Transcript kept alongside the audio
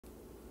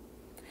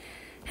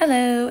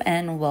Hello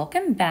and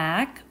welcome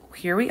back.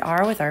 Here we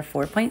are with our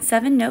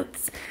 4.7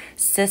 notes,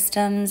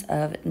 systems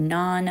of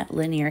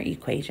nonlinear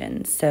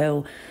equations.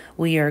 So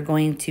we are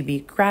going to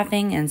be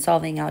graphing and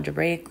solving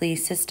algebraically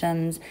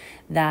systems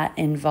that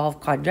involve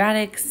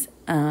quadratics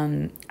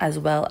as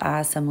well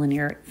as some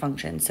linear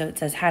functions. So it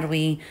says, how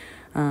do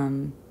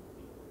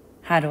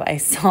I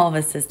solve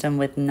a system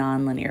with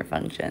nonlinear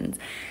functions?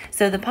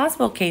 So the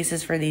possible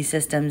cases for these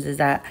systems is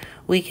that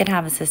we could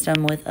have a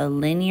system with a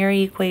linear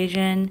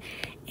equation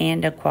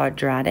and a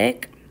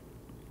quadratic.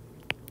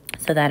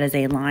 So that is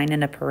a line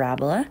and a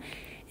parabola.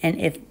 And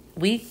if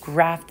we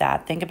graph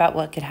that, think about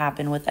what could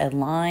happen with a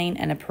line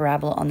and a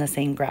parabola on the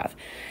same graph.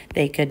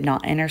 They could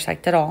not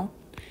intersect at all.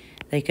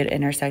 They could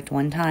intersect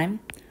one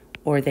time,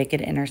 or they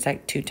could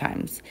intersect two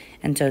times.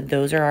 And so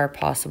those are our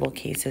possible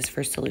cases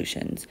for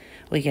solutions.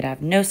 We could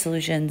have no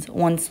solutions,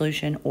 one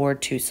solution, or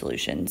two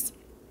solutions.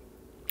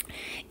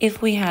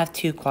 If we have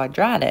two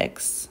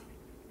quadratics,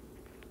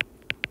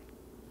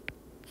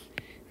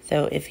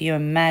 so if you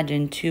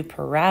imagine two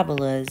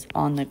parabolas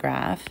on the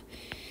graph,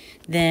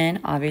 then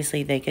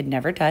obviously they could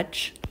never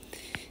touch.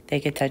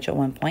 They could touch at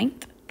one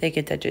point, they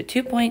could touch at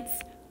 2 points,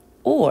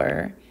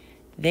 or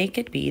they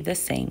could be the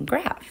same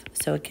graph.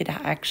 So it could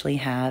actually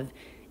have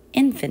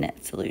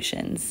infinite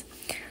solutions.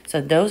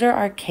 So those are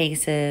our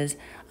cases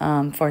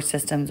for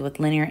systems with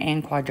linear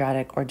and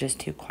quadratic, or just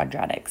two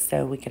quadratics.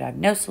 So we could have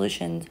no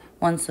solutions,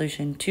 one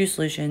solution, two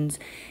solutions,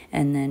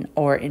 and then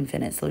or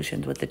infinite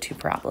solutions with the two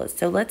parabolas.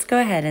 So let's go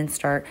ahead and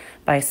start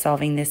by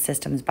solving these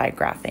systems by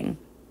graphing.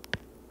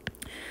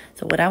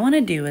 So what I want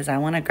to do is I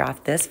want to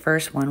graph this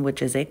first one,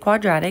 which is a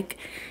quadratic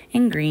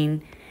in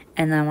green,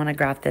 and then I want to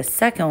graph this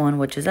second one,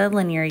 which is a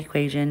linear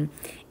equation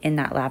in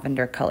that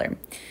lavender color.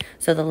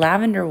 So the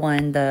lavender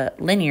one, the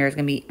linear, is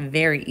going to be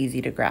very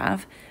easy to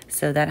graph.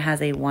 So that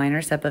has a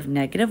y-intercept of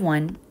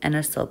 -1 and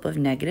a slope of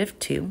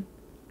 -2.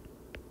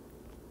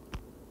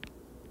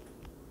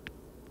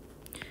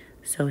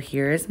 So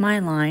here is my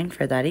line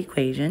for that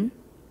equation.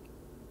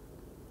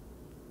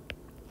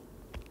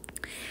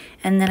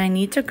 And then I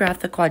need to graph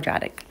the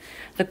quadratic.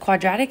 The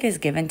quadratic is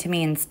given to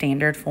me in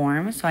standard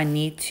form, so I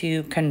need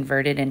to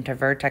convert it into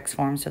vertex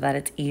form so that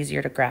it's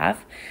easier to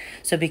graph.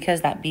 So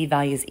because that b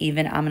value is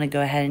even, I'm going to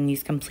go ahead and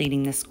use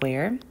completing the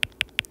square.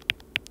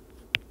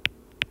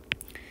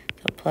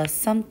 So plus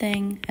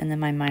something, and then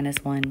my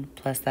 -1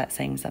 plus that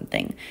same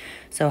something.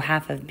 So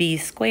half of b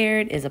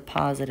squared is a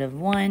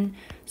 +1.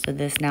 So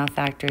this now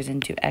factors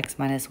into x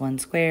minus 1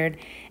 squared,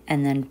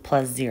 and then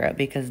plus 0,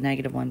 because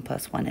 -1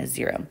 plus 1 is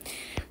 0.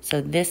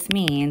 So this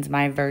means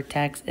my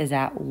vertex is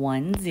at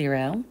 1,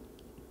 0.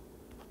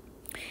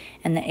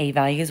 And the a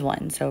value is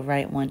 1. So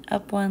right 1,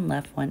 up 1,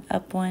 left 1,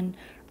 up 1,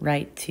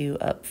 right 2,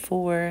 up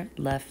 4,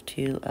 left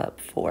 2,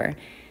 up 4.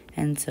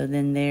 And so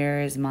then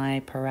there is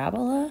my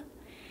parabola.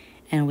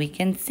 And we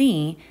can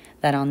see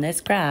that on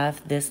this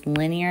graph, this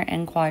linear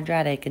and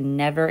quadratic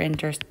never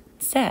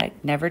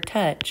intersect, never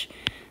touch.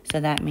 So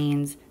that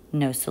means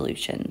no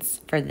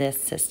solutions for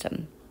this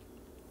system.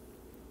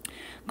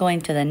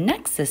 Going to the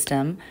next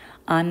system,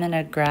 I'm going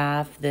to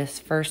graph this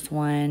first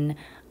one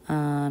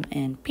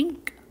in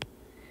pink.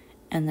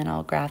 And then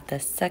I'll graph the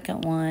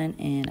second one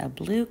in a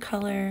blue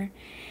color.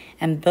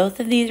 And both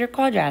of these are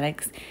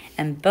quadratics,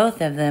 and both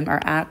of them are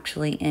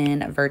actually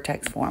in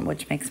vertex form,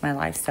 which makes my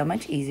life so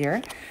much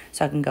easier.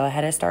 So I can go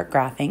ahead and start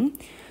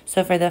graphing.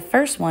 So for the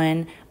first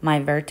one, my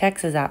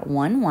vertex is at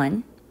 1,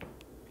 1,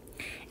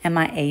 and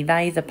my a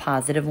value is a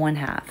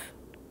 +1/2.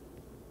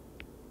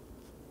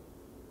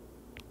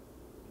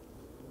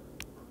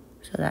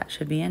 So that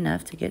should be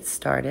enough to get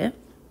started.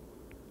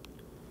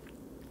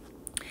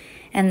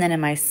 And then in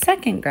my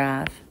second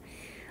graph,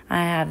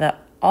 I have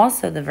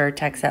also the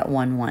vertex at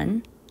 1,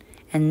 1.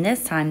 And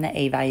this time the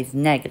a value is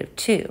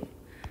 -2.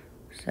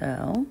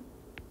 So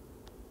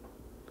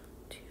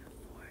 2,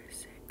 4,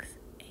 6,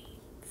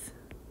 8.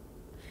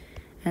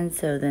 And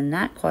so then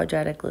that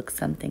quadratic looks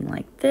something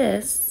like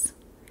this.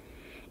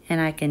 And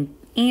I can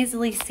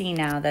easily see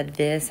now that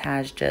this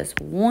has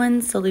just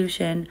one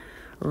solution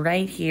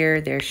right here.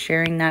 They're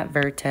sharing that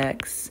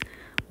vertex,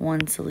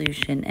 one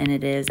solution, and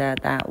it is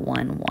at that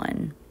 1,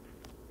 1.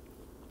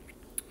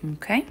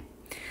 Okay,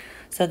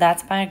 so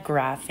that's by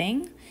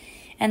graphing.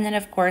 And then,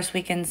 of course,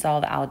 we can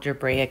solve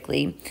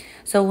algebraically.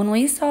 So when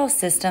we solve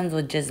systems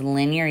with just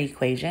linear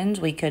equations,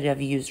 we could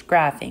have used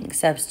graphing,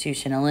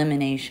 substitution,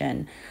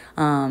 elimination.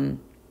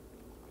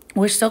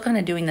 We're still kind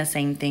of doing the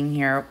same thing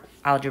here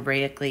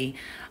algebraically.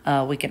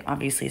 We can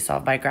obviously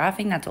solve by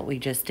graphing. That's what we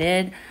just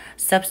did.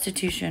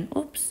 Substitution,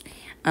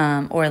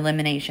 or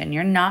elimination.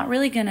 You're not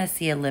really going to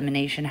see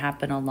elimination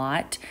happen a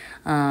lot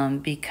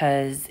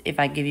because if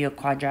I give you a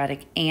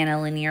quadratic and a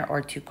linear,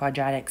 or two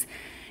quadratics,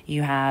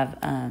 you have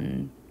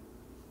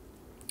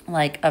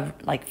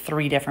like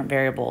 3 different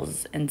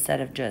variables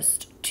instead of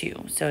just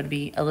 2. So it'd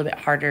be a little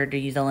bit harder to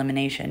use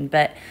elimination,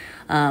 but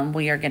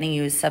we are going to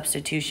use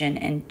substitution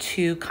in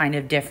 2 kind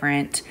of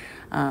different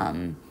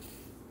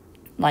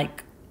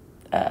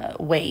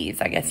ways,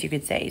 I guess you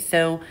could say.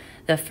 So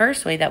The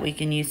first way that we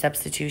can use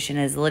substitution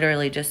is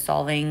literally just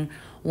solving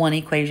one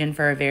equation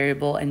for a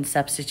variable and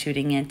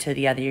substituting it to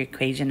the other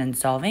equation and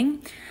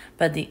solving.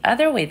 But the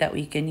other way that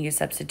we can use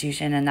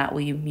substitution, and that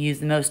we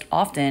use the most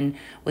often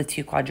with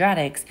two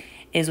quadratics,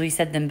 is we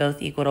set them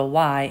both equal to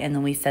y, and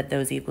then we set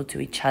those equal to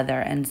each other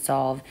and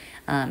solve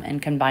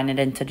and combine it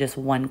into just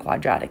one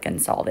quadratic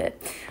and solve it.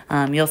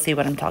 You'll see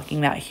what I'm talking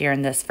about here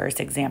in this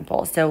first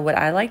example. So what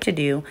I like to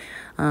do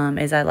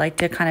is I like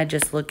to kind of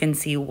just look and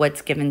see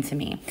what's given to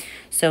me.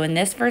 So in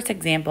this first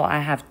example, I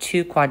have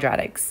two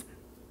quadratics.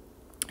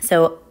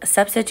 So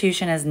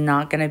substitution is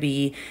not going to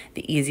be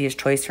the easiest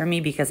choice for me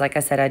because, like I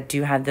said, I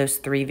do have those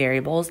three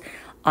variables.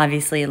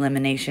 Obviously,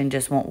 elimination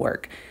just won't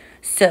work.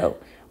 So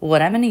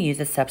what I'm going to use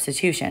is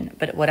substitution.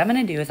 But what I'm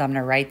going to do is I'm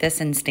going to write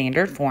this in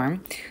standard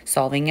form,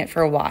 solving it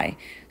for y.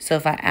 So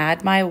if I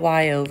add my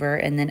y over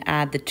and then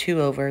add the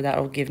 2 over, that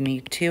will give me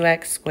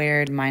 2x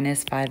squared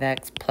minus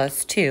 5x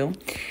plus 2.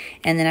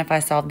 And then if I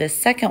solve this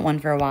second one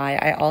for y,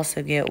 I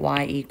also get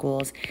y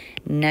equals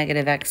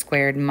negative x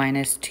squared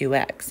minus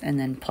 2x and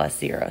then plus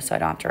 0. So I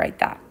don't have to write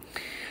that.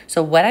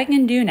 So what I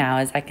can do now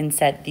is I can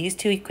set these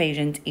two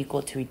equations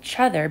equal to each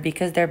other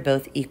because they're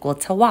both equal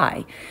to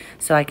y.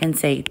 So I can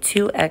say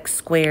 2x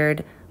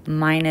squared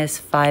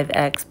minus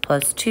 5x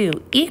plus 2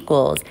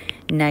 equals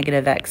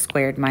negative x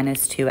squared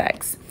minus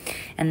 2x.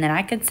 And then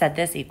I could set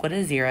this equal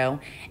to 0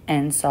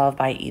 and solve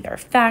by either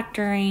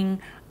factoring,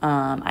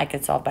 I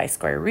could solve by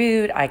square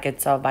root, I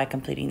could solve by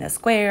completing the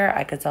square,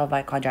 I could solve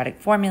by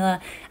quadratic formula.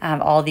 I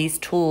have all these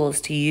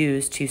tools to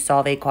use to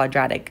solve a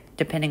quadratic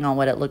depending on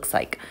what it looks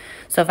like.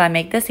 So if I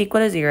make this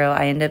equal to 0,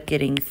 I end up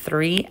getting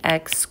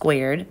 3x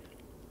squared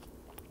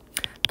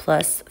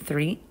plus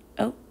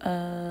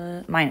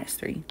minus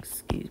 3,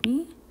 excuse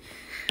me,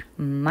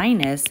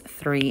 minus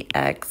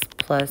 3x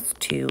plus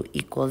 2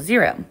 equals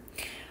 0.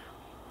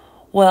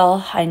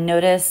 Well, I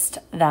noticed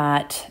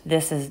that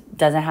this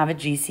doesn't have a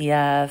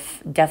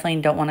GCF.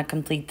 Definitely don't want to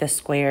complete the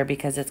square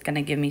because it's going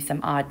to give me some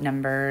odd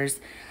numbers.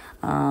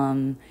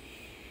 Factoring,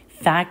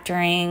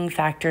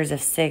 factors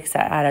of 6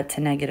 that add up to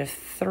negative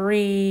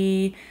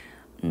 3.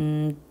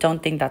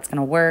 Don't think that's going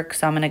to work,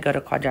 so I'm going to go to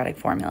quadratic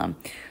formula.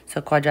 So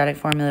quadratic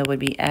formula would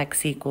be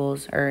x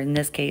equals, or in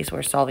this case,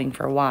 we're solving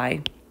for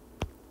y.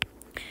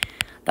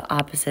 The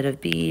opposite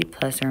of b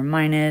plus or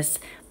minus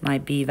my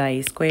b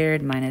value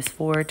squared minus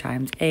 4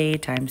 times a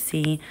times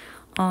c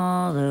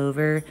all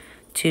over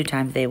 2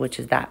 times a, which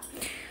is that.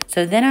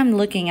 So then I'm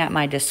looking at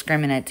my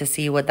discriminant to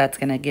see what that's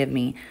going to give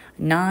me.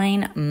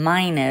 9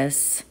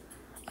 minus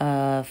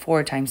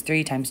 4 times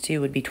 3 times 2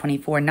 would be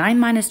 24. 9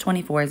 minus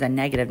 24 is a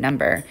negative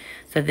number.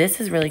 So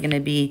this is really going to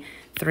be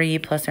 3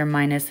 plus or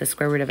minus the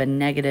square root of a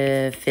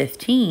negative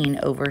 15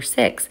 over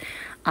 6.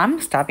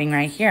 I'm stopping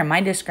right here.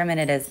 My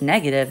discriminant is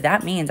negative.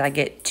 That means I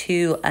get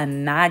two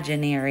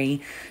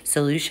imaginary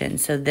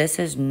solutions. So this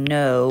is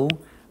no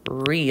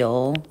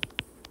real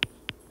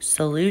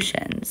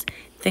solutions.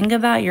 Think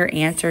about your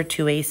answer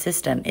to a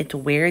system. It's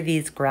where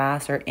these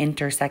graphs are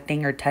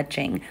intersecting or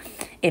touching.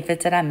 If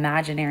it's an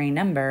imaginary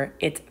number,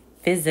 it's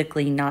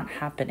physically not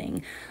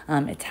happening.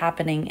 It's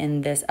happening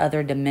in this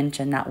other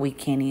dimension that we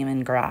can't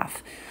even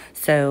graph.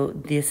 So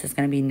this is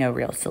going to be no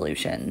real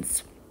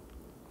solutions.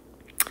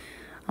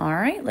 All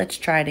right, let's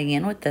try it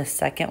again with the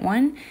second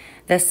one.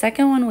 The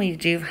second one, we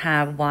do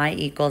have y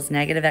equals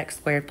negative x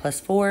squared plus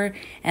 4,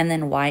 and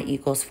then y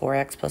equals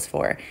 4x plus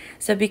 4.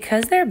 So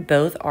because they're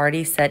both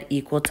already set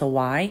equal to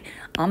y,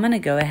 I'm going to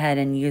go ahead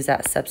and use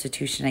that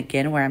substitution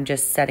again where I'm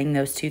just setting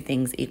those two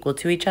things equal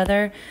to each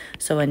other.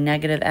 So a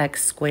negative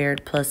x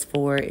squared plus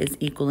 4 is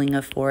equaling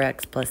a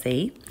 4x plus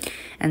 8.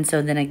 And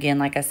so then again,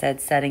 like I said,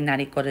 setting that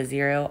equal to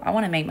 0, I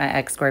want to make my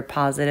x squared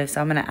positive,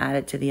 so I'm going to add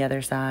it to the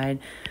other side.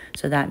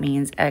 So that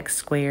means x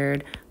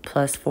squared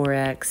plus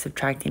 4x,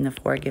 subtracting the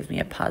 4 gives me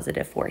a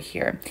positive 4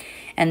 here.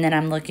 And then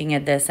I'm looking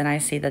at this and I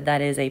see that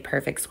that is a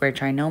perfect square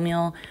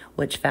trinomial,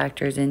 which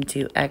factors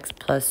into x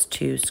plus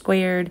 2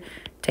 squared.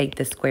 Take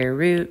the square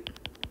root.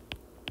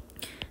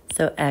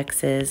 So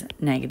x is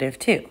negative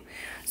 2.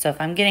 So if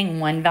I'm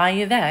getting one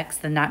value of x,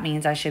 then that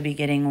means I should be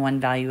getting one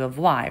value of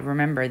y.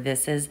 Remember,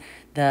 this is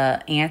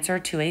the answer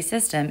to a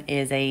system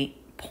is a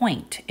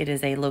point. It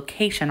is a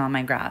location on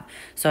my graph.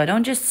 So I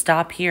don't just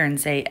stop here and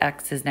say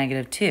x is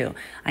negative 2.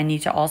 I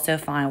need to also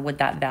find what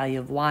that value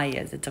of y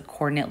is. It's a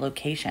coordinate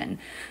location.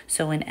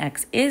 So when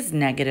x is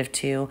negative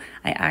 2,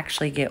 I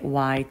actually get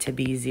y to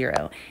be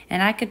 0.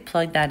 And I could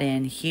plug that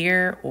in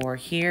here or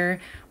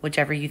here,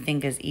 whichever you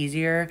think is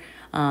easier.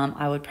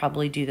 I would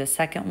probably do the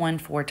second one.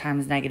 4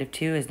 times negative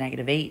 2 is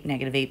negative 8.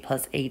 Negative 8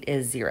 plus 8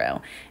 is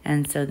 0.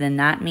 And so then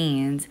that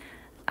means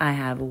I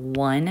have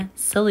one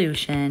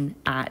solution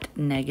at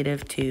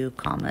negative 2,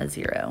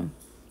 0.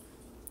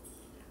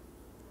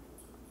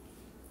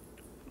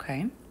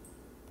 Okay.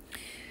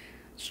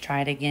 Let's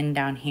try it again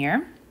down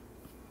here.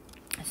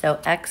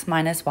 So x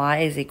minus y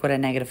is equal to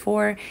negative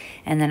 4,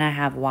 and then I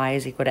have y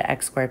is equal to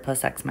x squared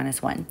plus x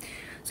minus 1.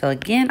 So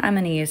again, I'm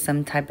going to use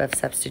some type of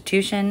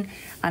substitution.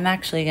 I'm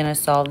actually going to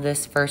solve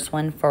this first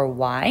one for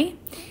y,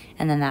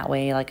 and then that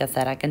way, like I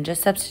said, I can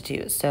just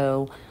substitute.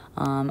 So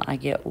I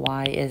get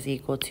y is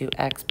equal to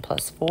x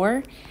plus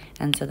 4.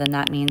 And so then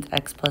that means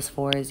x plus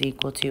 4 is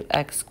equal to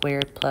x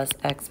squared plus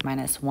x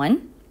minus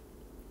 1.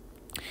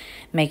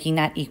 Making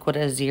that equal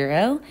to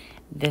 0,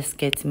 this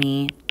gets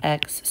me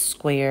x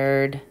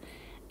squared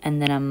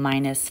and then a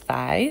minus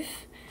 5.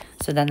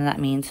 So then that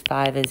means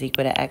 5 is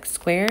equal to x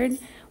squared,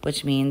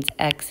 which means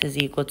x is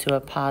equal to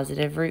a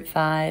positive root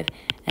 5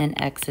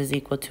 and x is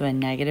equal to a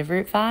negative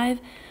root 5.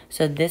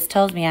 So this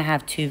tells me I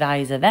have two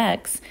values of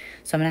x,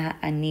 so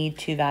I need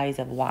two values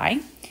of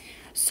y.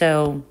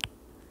 So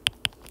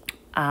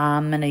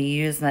I'm going to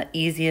use the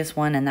easiest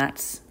one, and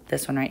that's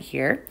this one right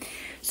here.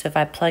 So if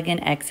I plug in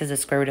x as a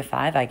square root of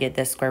 5, I get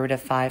this square root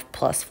of 5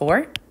 plus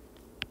 4.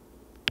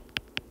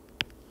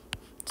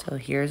 So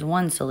here's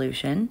one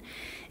solution.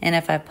 And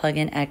if I plug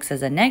in x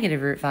as a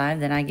negative root 5,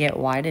 then I get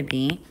y to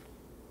be,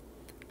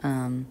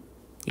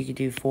 you could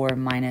do 4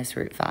 minus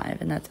root 5.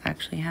 And that's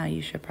actually how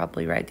you should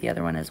probably write the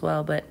other one as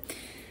well, but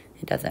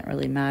it doesn't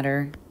really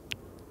matter.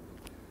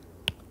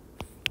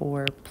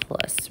 4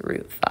 plus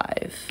root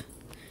 5.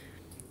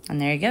 And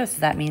there you go. So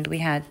that means we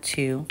had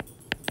two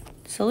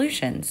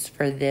solutions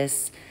for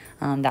this.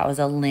 That was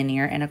a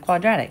linear and a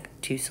quadratic,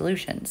 two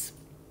solutions.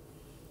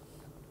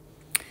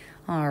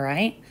 All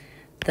right.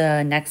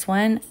 The next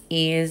one,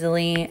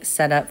 easily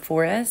set up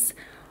for us.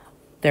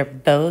 They're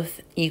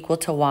both equal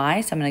to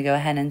y, so I'm going to go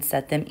ahead and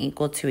set them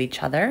equal to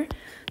each other.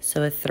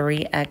 So a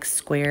 3x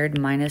squared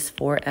minus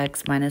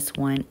 4x minus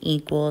 1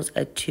 equals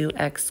a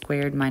 2x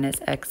squared minus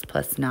x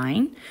plus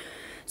 9.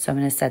 So I'm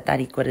going to set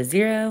that equal to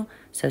 0.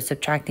 So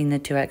subtracting the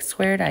 2x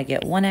squared, I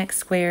get 1x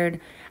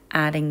squared.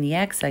 Adding the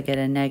x, I get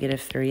a negative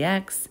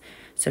 3x.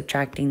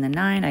 Subtracting the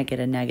 9, I get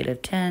a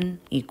negative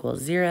 10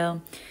 equals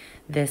 0.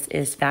 This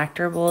is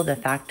factorable. The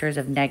factors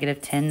of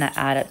negative 10 that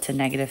add up to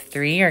negative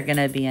 3 are going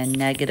to be a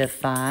negative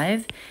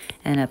 5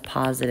 and a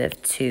positive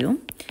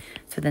 2.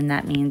 So then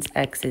that means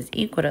x is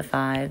equal to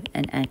 5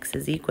 and x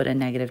is equal to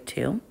negative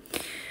 2,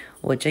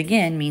 which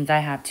again means I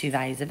have two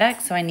values of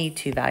x, so I need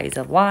two values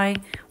of y,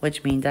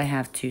 which means I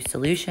have two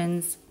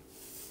solutions.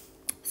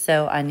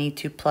 So I need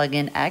to plug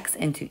in x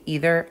into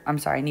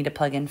I need to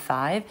plug in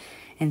 5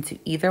 into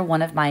either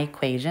one of my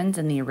equations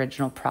in the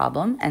original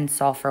problem and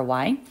solve for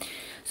y.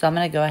 So I'm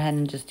going to go ahead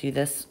and just do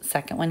this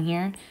second one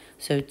here.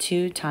 So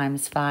 2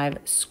 times 5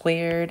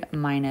 squared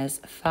minus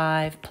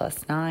 5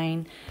 plus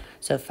 9.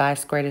 So 5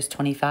 squared is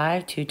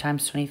 25. 2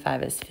 times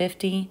 25 is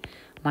 50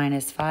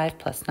 minus 5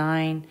 plus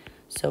 9.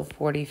 So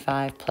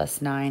 45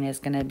 plus 9 is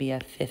going to be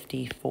a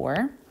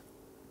 54.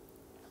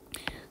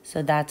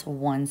 So that's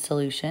one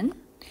solution.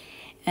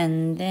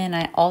 And then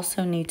I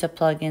also need to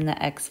plug in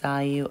the x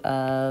value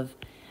of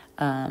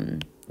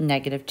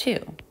negative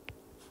 2.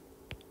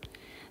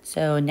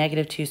 So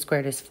negative 2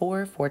 squared is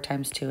 4. 4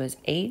 times 2 is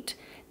 8.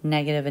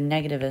 Negative and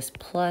negative is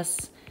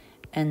plus,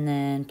 and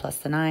then plus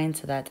the 9,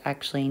 so that's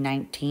actually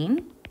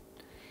 19.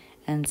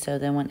 And so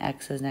then when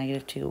x is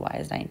negative 2, y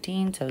is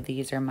 19. So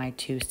these are my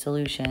two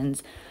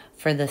solutions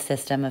for the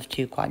system of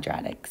two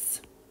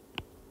quadratics.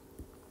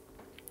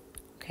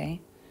 Okay.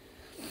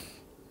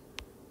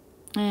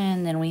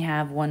 And then we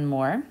have one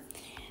more.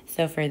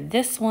 So for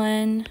this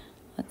one,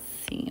 let's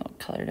see, what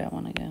color do I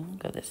want to go? I'll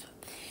go this one.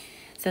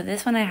 So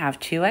this one I have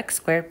 2x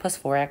squared plus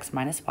 4x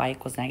minus y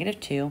equals negative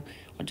 2,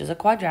 which is a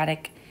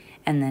quadratic.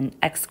 And then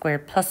x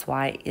squared plus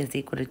y is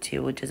equal to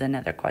 2, which is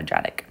another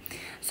quadratic.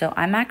 So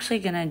I'm actually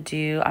going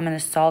to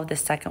solve the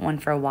second one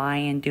for y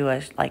and do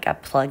a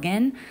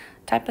plug-in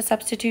type of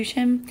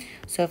substitution.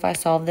 So if I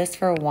solve this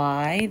for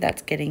y,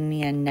 that's getting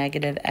me a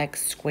negative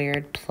x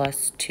squared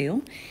plus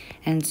 2.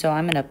 And so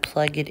I'm going to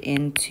plug it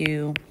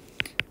into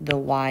the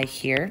y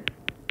here.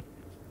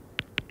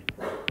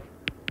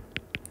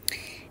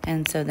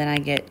 And so then I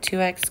get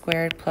 2x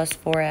squared plus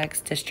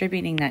 4x.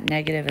 Distributing that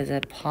negative as a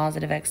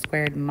positive x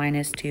squared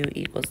minus 2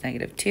 equals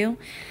negative 2.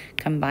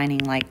 Combining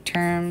like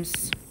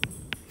terms.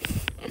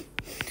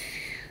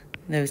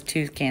 Those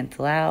 2's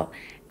cancel out.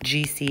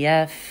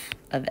 GCF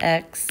of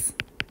x.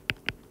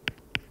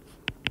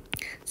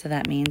 So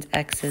that means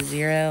x is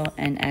 0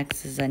 and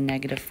x is a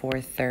negative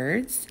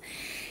 4/3.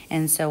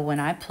 And so when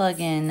I plug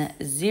in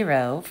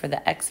 0 for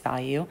the x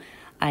value,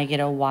 I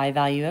get a y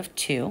value of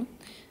 2.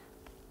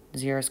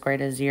 0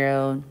 squared is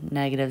 0,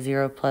 negative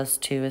 0 plus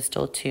 2 is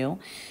still 2.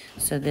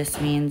 So this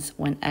means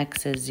when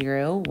x is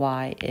 0,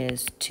 y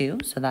is 2.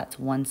 So that's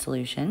one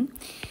solution.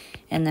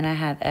 And then I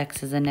have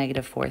x is a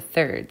negative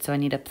 4/3. So I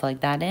need to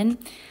plug that in.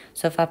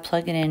 So if I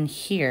plug it in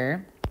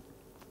here,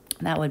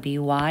 that would be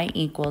y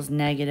equals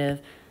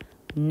negative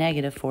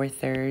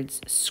 4/3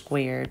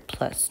 squared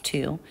plus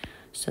 2.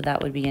 So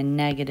that would be a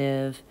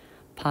negative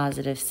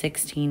positive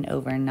 16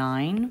 over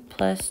 9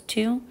 plus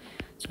 2.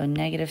 So a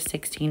negative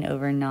 16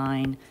 over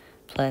 9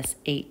 plus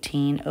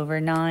 18 over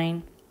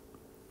 9,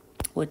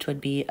 which would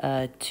be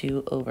a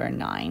 2 over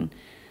 9.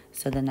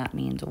 So then that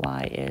means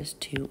y is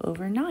 2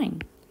 over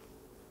 9.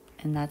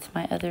 And that's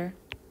my other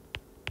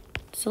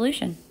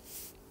solution.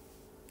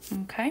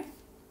 Okay.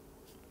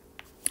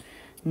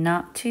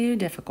 Not too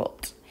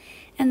difficult.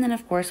 And then,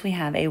 of course, we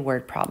have a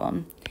word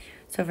problem.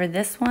 So for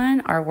this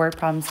one, our word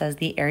problem says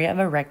the area of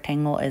a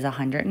rectangle is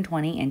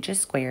 120 inches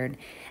squared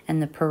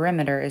and the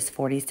perimeter is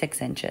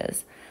 46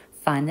 inches.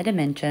 Find the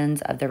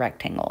dimensions of the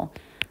rectangle.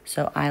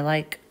 So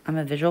I'm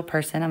a visual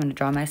person. I'm going to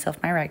draw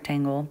myself my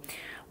rectangle.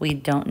 We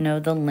don't know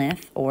the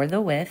length or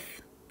the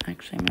width.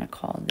 Actually, I'm going to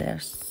call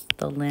this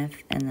the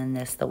length and then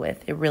this the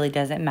width. It really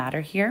doesn't matter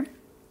here.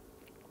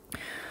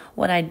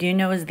 What I do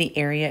know is the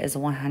area is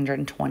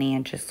 120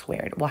 inches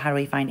squared. Well, how do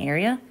we find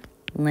area?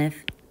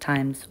 Length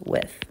times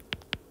width.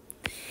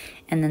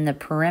 And then the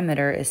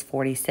perimeter is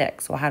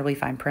 46. Well, how do we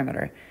find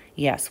perimeter?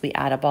 Yes, we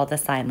add up all the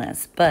side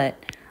lengths, but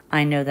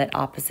I know that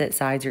opposite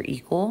sides are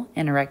equal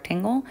in a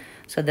rectangle.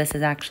 So this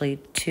is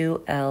actually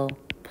 2L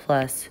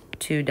plus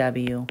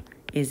 2W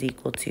is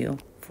equal to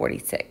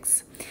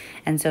 46.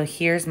 And so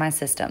here's my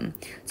system.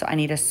 So I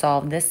need to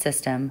solve this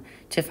system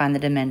to find the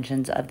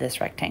dimensions of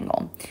this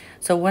rectangle.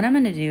 So what I'm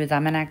going to do is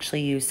I'm going to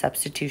actually use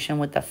substitution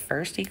with the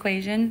first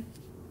equation.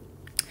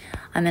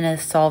 I'm going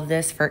to solve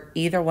this for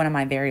either one of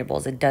my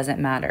variables. It doesn't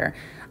matter.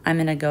 I'm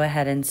going to go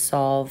ahead and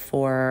solve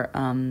for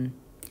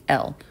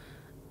L.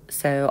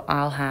 So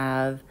I'll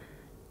have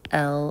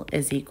L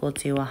is equal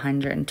to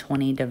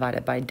 120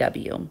 divided by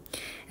W.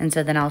 And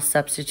so then I'll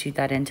substitute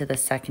that into the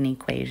second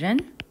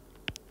equation.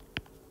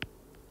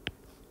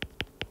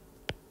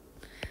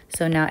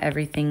 So now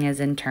everything is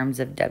in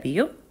terms of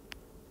W.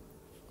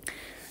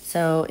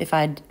 So if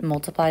I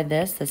multiply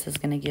this is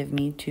going to give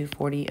me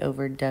 240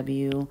 over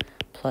W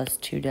plus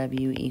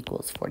 2W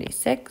equals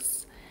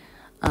 46.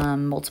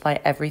 Multiply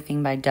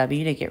everything by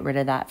W to get rid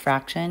of that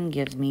fraction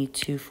gives me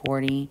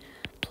 240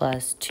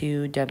 plus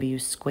 2W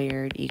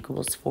squared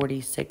equals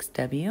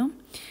 46W.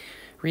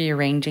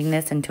 Rearranging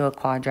this into a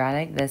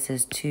quadratic, this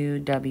is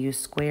 2W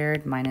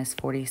squared minus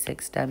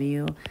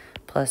 46W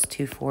plus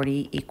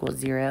 240 equals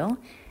 0.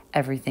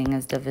 Everything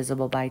is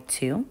divisible by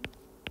 2.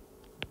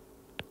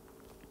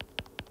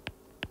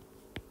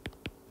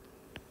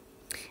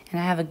 And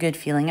I have a good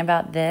feeling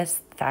about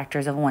this.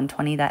 Factors of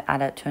 120 that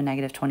add up to a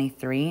negative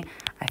 23.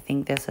 I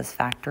think this is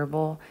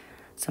factorable.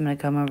 So I'm going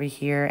to come over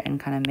here and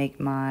kind of make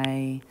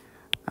my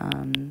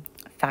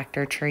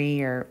factor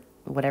tree or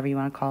whatever you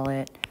want to call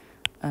it.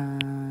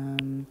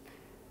 5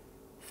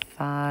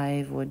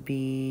 would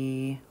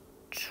be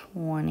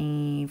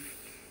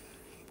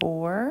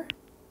 24.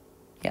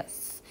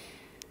 Yes.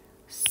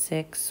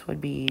 6 would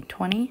be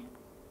 20.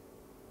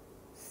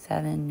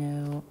 7,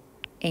 no.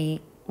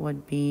 8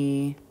 would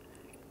be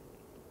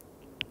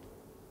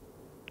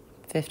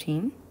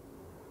 15.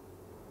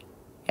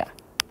 Yeah.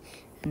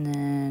 And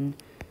then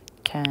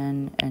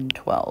 10 and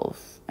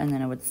 12. And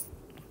then it would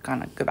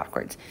kind of go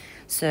backwards.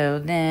 So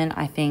then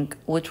I think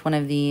which one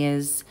of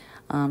these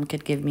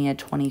could give me a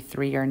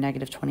 23 or a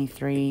negative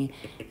 23.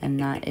 And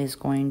that is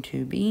going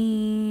to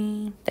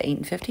be the 8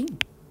 and 15.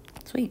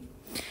 Sweet.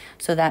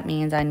 So that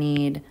means I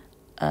need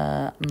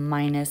a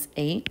minus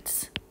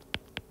 8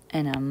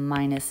 and a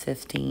minus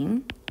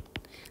 15.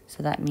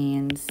 So that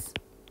means,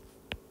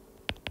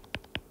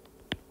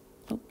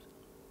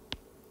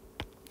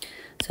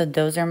 so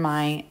those are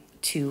my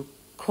two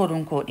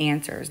quote-unquote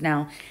answers.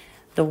 Now,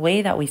 the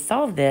way that we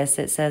solve this,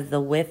 it says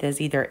the width is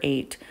either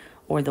 8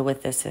 or the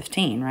width is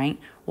 15, right?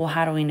 Well,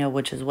 how do we know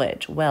which is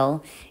which?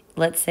 Well,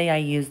 let's say I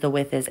use the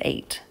width is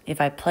 8.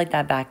 If I plug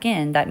that back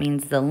in, that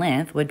means the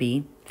length would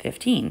be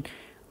 15.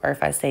 Or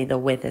if I say the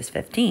width is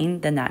 15,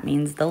 then that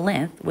means the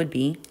length would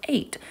be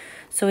 8.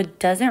 So it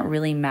doesn't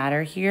really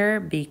matter here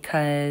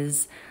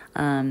because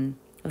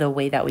the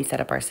way that we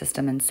set up our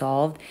system and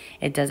solve,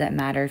 it doesn't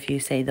matter if you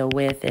say the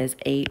width is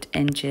 8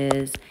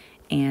 inches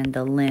and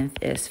the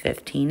length is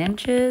 15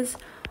 inches,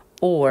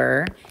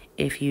 or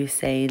if you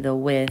say the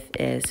width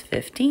is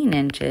 15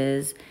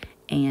 inches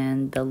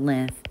and the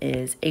length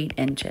is 8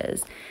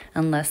 inches,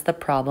 unless the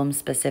problem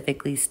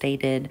specifically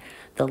stated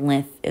the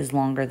length is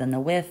longer than the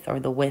width or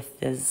the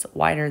width is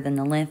wider than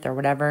the length or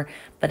whatever,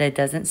 but it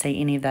doesn't say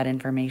any of that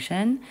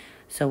information.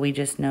 So we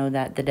just know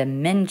that the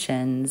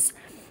dimensions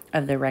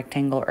of the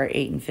rectangle are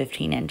 8 and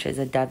 15 inches.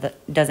 It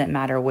doesn't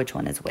matter which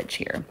one is which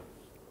here.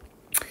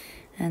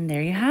 And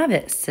there you have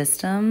it,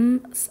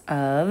 systems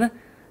of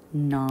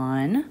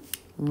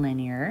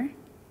non-linear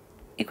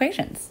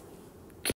equations.